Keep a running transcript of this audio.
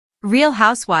Real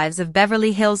Housewives of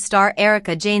Beverly Hills star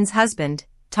Erika Jayne's husband,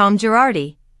 Tom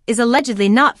Girardi, is allegedly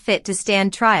not fit to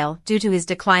stand trial due to his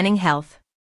declining health.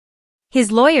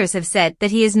 His lawyers have said that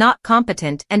he is not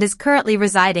competent and is currently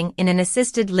residing in an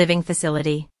assisted living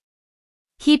facility.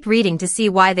 Keep reading to see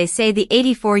why they say the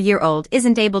 84-year-old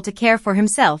isn't able to care for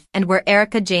himself and where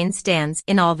Erika Jayne stands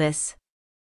in all this.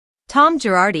 Tom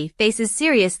Girardi faces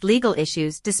serious legal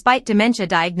issues despite dementia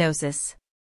diagnosis.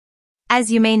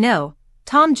 As you may know,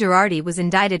 Tom Girardi was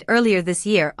indicted earlier this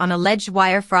year on alleged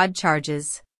wire fraud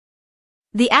charges.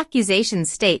 The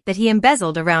accusations state that he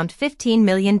embezzled around $15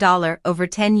 million over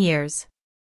 10 years.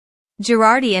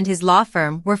 Girardi and his law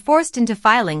firm were forced into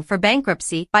filing for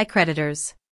bankruptcy by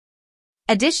creditors.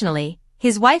 Additionally,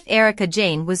 his wife Erika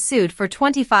Jayne was sued for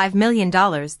 $25 million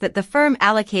that the firm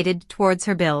allocated towards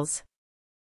her bills.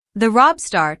 The RHOBH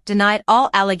star denied all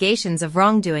allegations of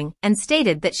wrongdoing and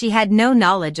stated that she had no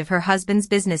knowledge of her husband's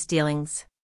business dealings.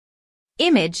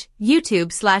 Image,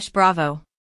 YouTube/Bravo.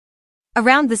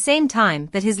 Around the same time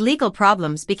that his legal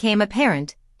problems became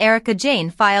apparent, Erika Jayne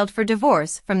filed for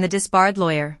divorce from the disbarred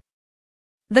lawyer.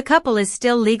 The couple is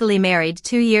still legally married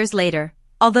 2 years later,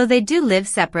 although they do live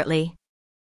separately.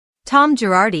 Tom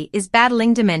Girardi is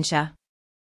battling dementia.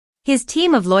 His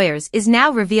team of lawyers is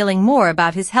now revealing more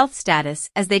about his health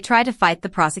status as they try to fight the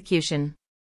prosecution.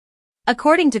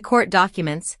 According to court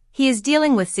documents, he is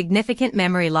dealing with significant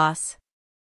memory loss.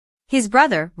 His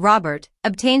brother, Robert,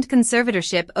 obtained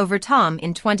conservatorship over Tom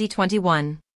in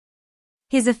 2021.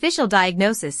 His official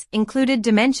diagnosis included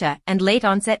dementia and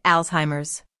late-onset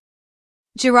Alzheimer's.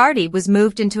 Girardi was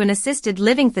moved into an assisted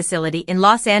living facility in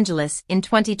Los Angeles in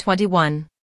 2021.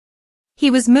 He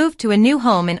was moved to a new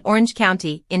home in Orange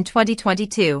County in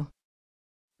 2022.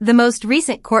 The most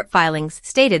recent court filings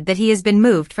stated that he has been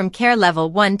moved from Care Level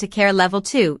 1 to Care Level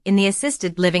 2 in the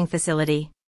assisted living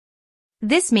facility.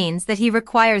 This means that he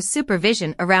requires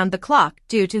supervision around the clock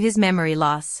due to his memory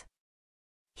loss.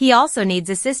 He also needs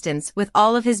assistance with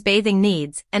all of his bathing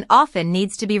needs and often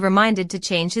needs to be reminded to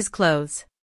change his clothes.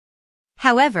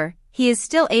 However, he is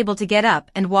still able to get up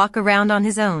and walk around on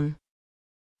his own.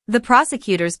 The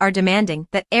prosecutors are demanding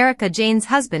that Erika Jayne's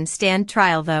husband stand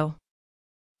trial though.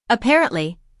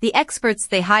 Apparently, the experts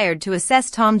they hired to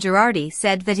assess Tom Girardi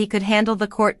said that he could handle the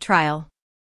court trial.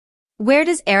 Where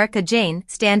does Erika Jayne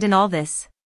stand in all this?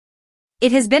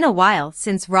 It has been a while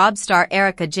since RHOBH star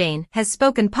Erika Jayne has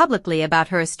spoken publicly about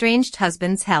her estranged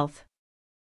husband's health.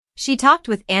 She talked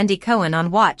with Andy Cohen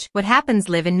on Watch What Happens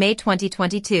Live in May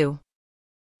 2022.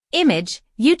 Image,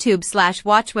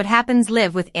 YouTube/Watch What Happens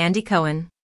Live with Andy Cohen.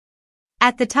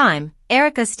 At the time,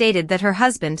 Erika stated that her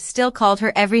husband still called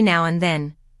her every now and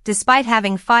then, despite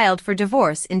having filed for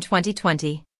divorce in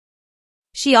 2020.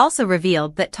 She also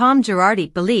revealed that Tom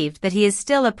Girardi believed that he is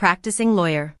still a practicing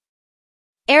lawyer.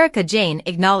 Erika Jayne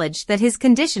acknowledged that his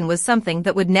condition was something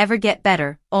that would never get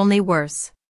better, only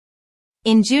worse.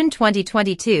 In June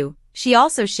 2022, she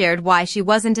also shared why she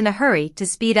wasn't in a hurry to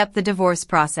speed up the divorce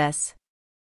process.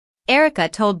 Erika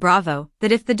told Bravo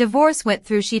that if the divorce went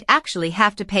through she'd actually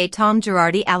have to pay Tom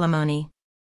Girardi alimony.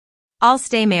 "I'll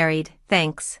stay married,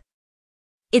 thanks.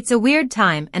 It's a weird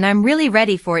time and I'm really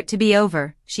ready for it to be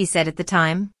over," she said at the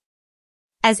time.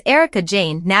 As Erika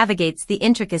Jayne navigates the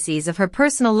intricacies of her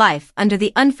personal life under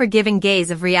the unforgiving gaze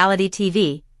of reality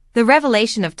TV, the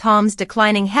revelation of Tom's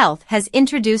declining health has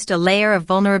introduced a layer of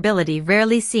vulnerability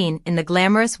rarely seen in the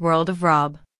glamorous world of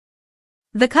RHOBH.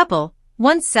 The couple,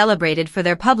 once celebrated for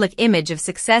their public image of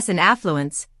success and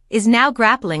affluence, is now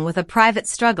grappling with a private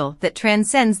struggle that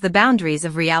transcends the boundaries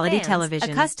of reality television.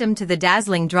 Accustomed to the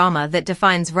dazzling drama that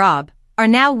defines RHOBH, are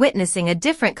now witnessing a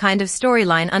different kind of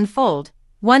storyline unfold,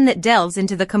 one that delves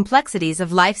into the complexities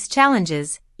of life's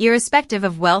challenges, irrespective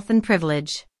of wealth and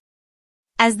privilege.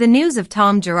 As the news of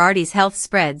Tom Girardi's health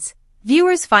spreads,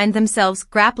 viewers find themselves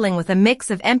grappling with a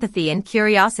mix of empathy and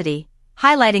curiosity,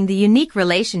 highlighting the unique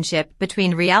relationship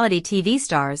between reality TV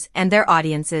stars and their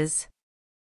audiences.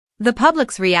 The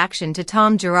public's reaction to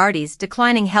Tom Girardi's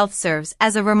declining health serves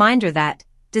as a reminder that,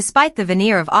 despite the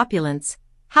veneer of opulence,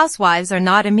 housewives are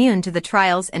not immune to the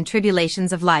trials and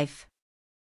tribulations of life.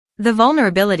 The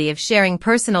vulnerability of sharing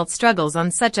personal struggles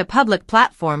on such a public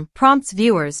platform prompts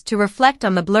viewers to reflect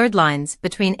on the blurred lines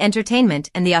between entertainment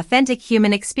and the authentic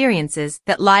human experiences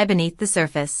that lie beneath the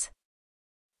surface.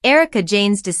 Erika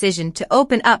Jayne's decision to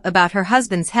open up about her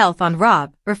husband's health on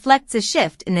RHOBH reflects a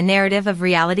shift in the narrative of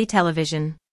reality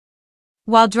television.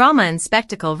 While drama and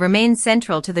spectacle remain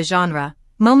central to the genre,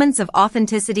 moments of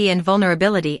authenticity and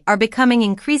vulnerability are becoming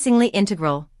increasingly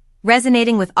integral,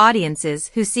 resonating with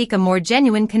audiences who seek a more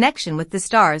genuine connection with the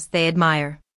stars they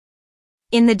admire.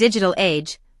 In the digital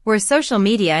age, where social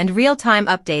media and real-time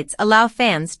updates allow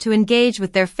fans to engage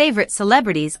with their favorite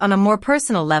celebrities on a more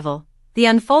personal level, the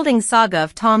unfolding saga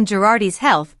of Tom Girardi's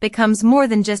health becomes more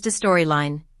than just a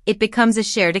storyline, it becomes a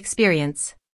shared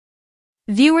experience.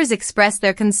 Viewers express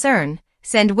their concern,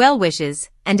 send well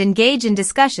wishes, and engage in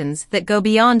discussions that go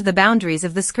beyond the boundaries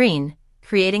of the screen,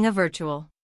 creating a virtual